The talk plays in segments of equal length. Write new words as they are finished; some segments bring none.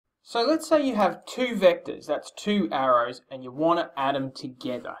So let's say you have two vectors, that's two arrows, and you want to add them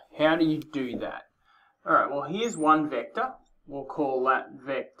together. How do you do that? Alright, well here's one vector. We'll call that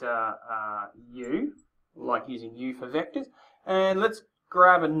vector u, like using u for vectors. And let's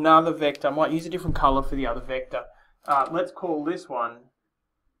grab another vector. I might use a different color for the other vector. Let's call this one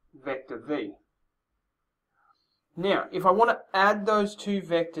vector v. Now, if I want to add those two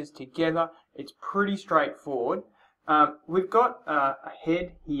vectors together, it's pretty straightforward. We've got a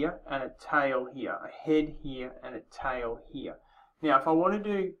head here and a tail here, a head here and a tail here. Now, if I want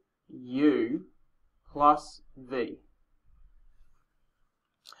to do u plus v,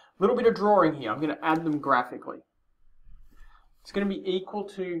 a little bit of drawing here. I'm going to add them graphically. It's going to be equal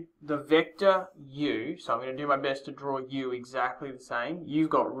to the vector u, so I'm going to do my best to draw u exactly the same. You've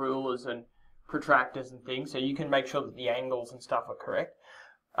got rulers and protractors and things, so you can make sure that the angles and stuff are correct.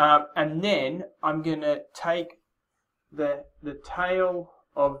 And then I'm going to take the tail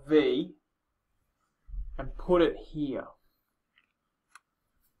of v and put it here.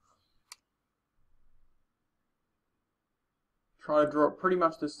 Try to draw it pretty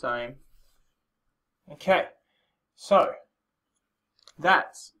much the same. Okay, so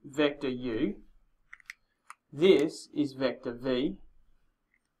that's vector u. This is vector v.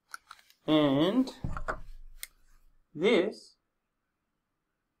 And this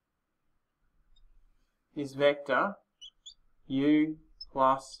is vector u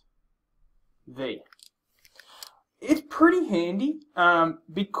plus v. It's pretty handy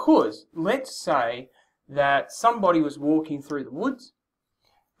because let's say that somebody was walking through the woods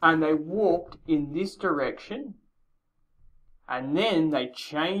and they walked in this direction and then they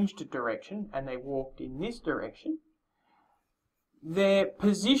changed direction and they walked in this direction. Their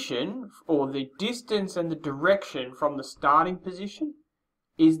position, or the distance and the direction from the starting position,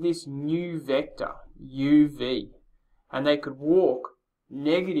 is this new vector, uv. And they could walk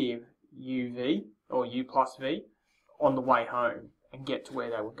negative uv, or u plus v, on the way home and get to where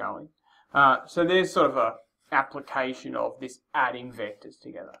they were going. So there's sort of an application of this adding vectors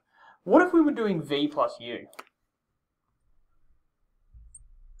together. What if we were doing v plus u?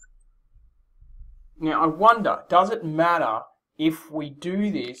 Now I wonder, does it matter if we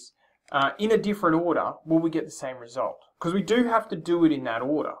do this in a different order, will we get the same result? Because we do have to do it in that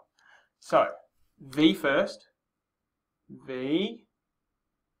order. So, v first, v,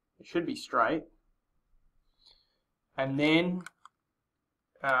 it should be straight, and then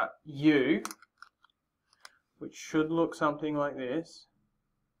u, which should look something like this.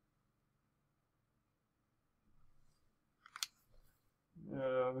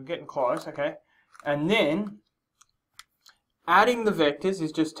 We're getting close, okay. And then adding the vectors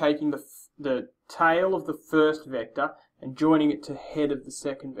is just taking the tail of the first vector and joining it to head of the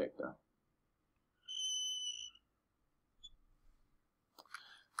second vector.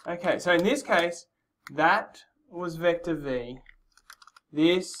 Okay, so in this case, that was vector v,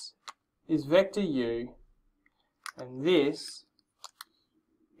 this is vector u, and this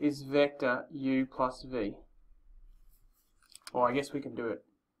is vector u plus v. Or I guess we can do it.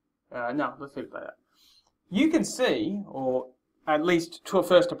 No, let's leave it like that. You can see, or at least to a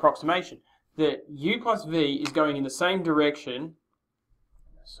first approximation, that u plus v is going in the same direction.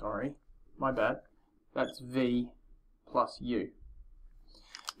 Sorry, my bad. That's v plus u.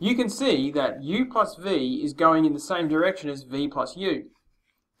 You can see that u plus v is going in the same direction as v plus u.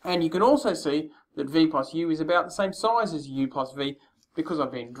 And you can also see that v plus u is about the same size as u plus v because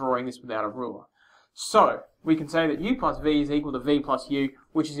I've been drawing this without a ruler. So, we can say that u plus v is equal to v plus u,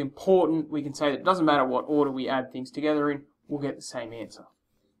 which is important. We can say that it doesn't matter what order we add things together in, we'll get the same answer.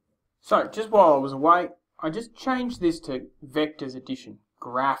 So, just while I was away, I just changed this to vectors addition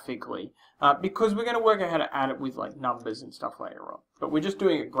graphically because we're going to work out how to add it with like numbers and stuff later on. But we're just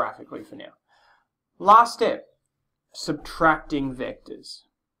doing it graphically for now. Last step, subtracting vectors.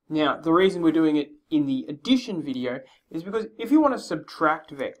 Now, the reason we're doing it in the addition video is because if you want to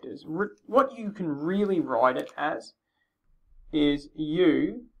subtract vectors, what you can really write it as is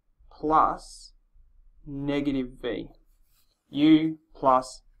u plus negative v. U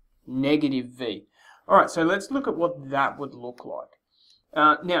plus negative v. Alright, so let's look at what that would look like.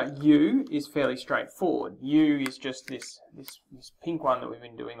 Now, u is fairly straightforward. U is just this pink one that we've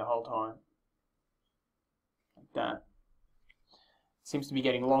been doing the whole time. Like that. Seems to be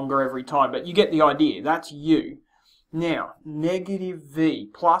getting longer every time, but you get the idea. That's u. Now, negative v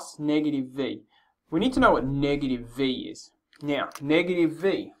plus negative v. We need to know what negative v is. Now, negative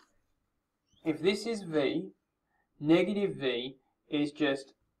v. If this is v, negative v is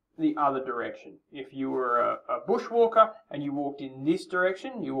just the other direction. If you were a bushwalker and you walked in this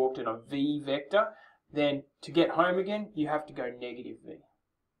direction, you walked in a v vector, then to get home again, you have to go negative v.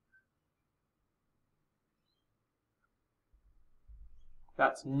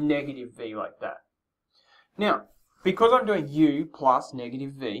 That's negative v like that. Now, because I'm doing u plus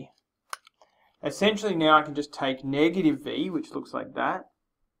negative v, essentially now I can just take negative v, which looks like that,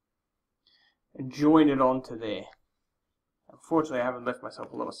 and join it onto there. Unfortunately, I haven't left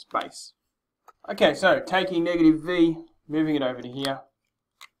myself a lot of space. Okay, so taking negative v, moving it over to here.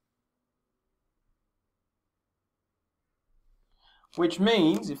 Which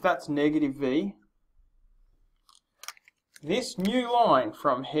means, if that's negative v, this new line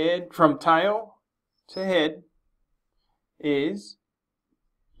from tail to head is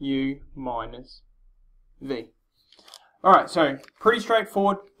u minus v. Alright, so pretty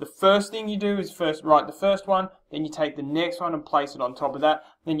straightforward. The first thing you do is first write the first one, then you take the next one and place it on top of that,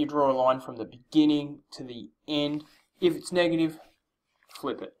 then you draw a line from the beginning to the end. If it's negative,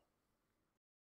 flip it.